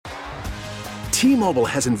T-Mobile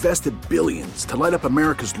has invested billions to light up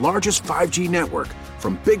America's largest 5G network,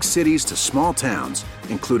 from big cities to small towns,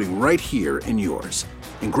 including right here in yours.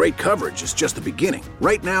 And great coverage is just the beginning.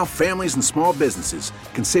 Right now, families and small businesses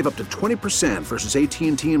can save up to 20% versus AT&T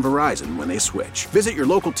and Verizon when they switch. Visit your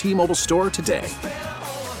local T-Mobile store today.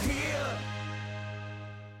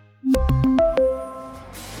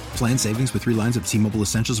 Plan savings with 3 lines of T-Mobile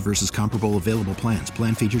Essentials versus comparable available plans.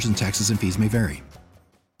 Plan features and taxes and fees may vary.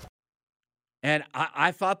 And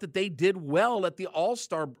I thought that they did well at the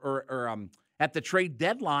All-Star or at the trade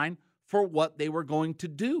deadline for what they were going to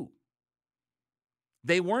do.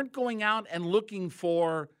 They weren't going out and looking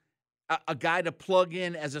for a guy to plug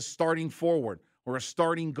in as a starting forward or a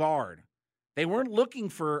starting guard. They weren't looking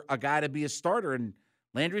for a guy to be a starter, and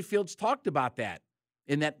Landry Fields talked about that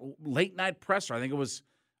in that late-night presser. I think it was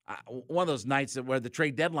one of those nights where the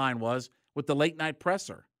trade deadline was with the late-night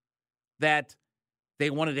presser, that they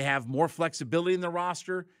wanted to have more flexibility in the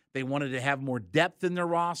roster. They wanted to have more depth in their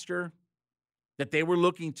roster, that they were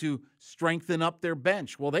looking to strengthen up their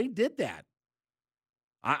bench. Well, they did that.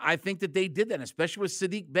 I think that they did that, especially with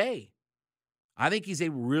Saddiq Bey. I think he's a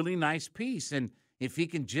really nice piece. And if he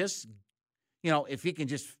can just,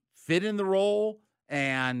 fit in the role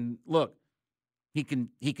and look, he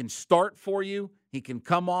can start for you. He can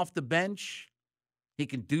come off the bench. He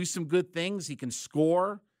can do some good things. He can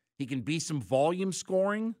score. He can be some volume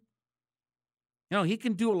scoring. He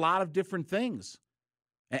can do a lot of different things.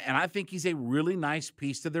 And I think he's a really nice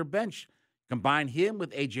piece to their bench. Combine him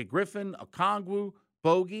with A.J. Griffin, Okongwu,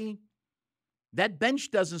 Bogey, that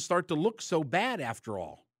bench doesn't start to look so bad after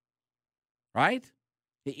all, right?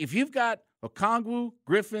 If you've got Okongwu,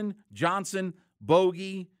 Griffin, Johnson,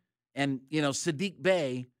 Bogey, and, Saddiq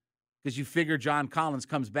Bey, because you figure John Collins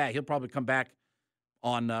comes back. He'll probably come back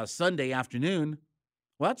on Sunday afternoon.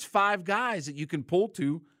 Well, that's 5 guys that you can pull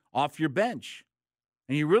to off your bench.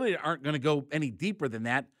 And you really aren't going to go any deeper than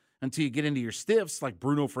that until you get into your stiffs like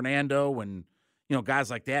Bruno Fernando and,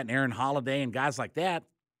 guys like that, and Aaron Holiday and guys like that.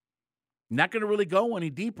 You're not going to really go any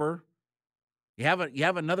deeper. You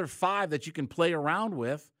have another 5 that you can play around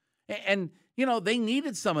with. And they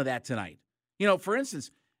needed some of that tonight. For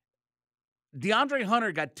instance, DeAndre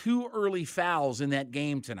Hunter got 2 early fouls in that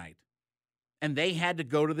game tonight, and they had to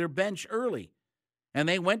go to their bench early. And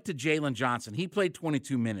they went to Jalen Johnson. He played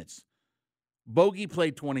 22 minutes. Bogey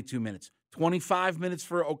played 22 minutes. 25 minutes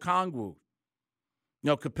for Okongwu.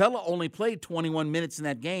 Capella only played 21 minutes in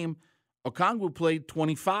that game. Okongwu played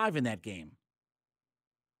 25 in that game.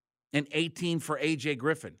 And 18 for A.J.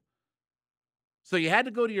 Griffin. So you had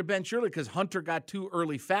to go to your bench early because Hunter got 2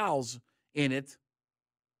 early fouls in it.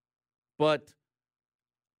 But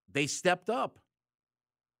they stepped up.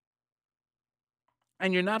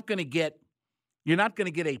 And you're not going to get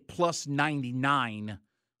a plus 99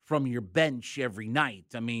 from your bench every night.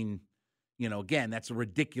 I mean, again, that's a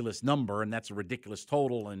ridiculous number and that's a ridiculous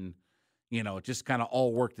total, and, it just kind of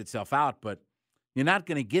all worked itself out. But you're not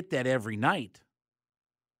going to get that every night.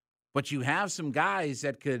 But you have some guys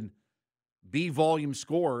that could be volume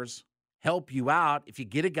scorers, help you out if you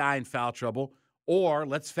get a guy in foul trouble, or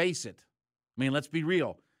let's face it. I mean, let's be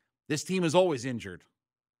real. This team is always injured.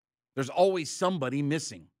 There's always somebody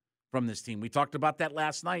missing from this team. We talked about that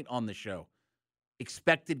last night on the show.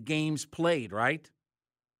 Expected games played, right?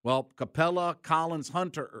 Well, Capella, Collins,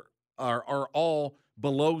 Hunter are all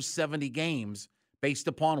below 70 games based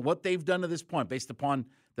upon what they've done to this point, based upon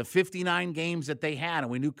the 59 games that they had, and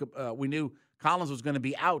we knew Collins was going to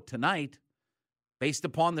be out tonight. Based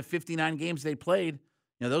upon the 59 games they played,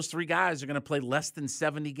 those 3 guys are going to play less than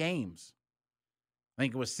 70 games. I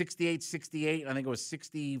think it was 68. I think it was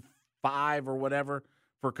 65 or whatever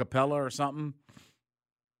for Capella or something.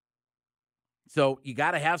 So you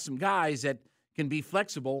got to have some guys that can be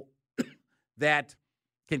flexible, that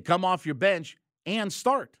can come off your bench and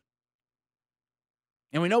start.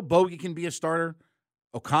 And we know Bogey can be a starter.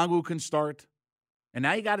 Okongwu can start. And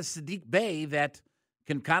now you got a Saddiq Bey that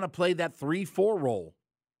can kind of play that 3-4 role.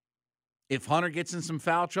 If Hunter gets in some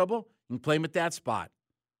foul trouble, you can play him at that spot.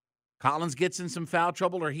 Collins gets in some foul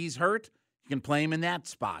trouble or he's hurt, you can play him in that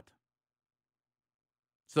spot.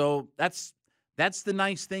 So that's the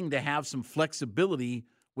nice thing, to have some flexibility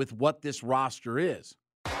with what this roster is.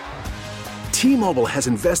 T-Mobile has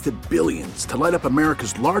invested billions to light up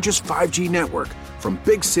America's largest 5G network, from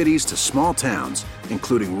big cities to small towns,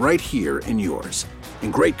 including right here in yours.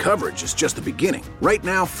 And great coverage is just the beginning. Right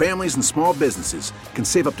now, families and small businesses can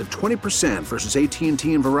save up to 20% versus AT&T and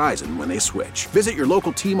Verizon when they switch. Visit your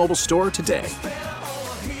local T-Mobile store today.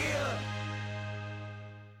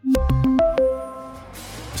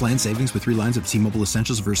 Plan savings with 3 lines of T-Mobile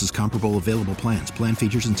Essentials versus comparable available plans. Plan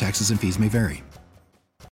features and taxes and fees may vary.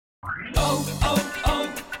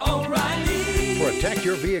 O'Reilly. Protect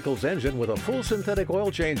your vehicle's engine with a full synthetic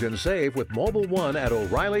oil change and save with Mobil 1 at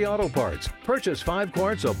O'Reilly Auto Parts. Purchase 5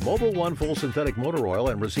 quarts of Mobil 1 full synthetic motor oil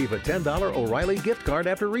and receive a $10 O'Reilly gift card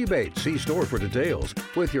after rebate. See store for details.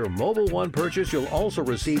 With your Mobil 1 purchase, you'll also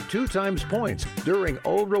receive 2 times points during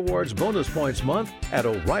O Rewards Bonus Points Month at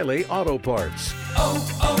O'Reilly Auto Parts.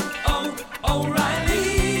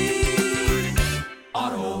 O'Reilly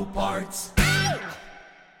Auto Parts.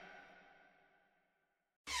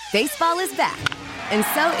 Baseball is back, and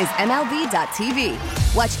so is MLB.tv.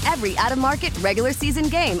 Watch every out-of-market regular season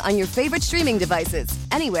game on your favorite streaming devices,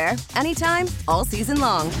 anywhere, anytime, all season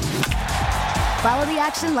long. Follow the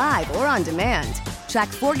action live or on demand. Track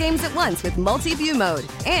 4 games at once with multi-view mode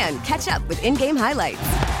and catch up with in-game highlights.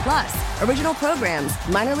 Plus, original programs,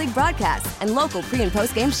 minor league broadcasts, and local pre- and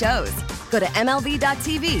post-game shows. Go to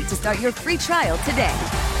MLB.tv to start your free trial today.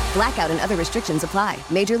 Blackout and other restrictions apply.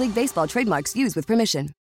 Major League Baseball trademarks used with permission.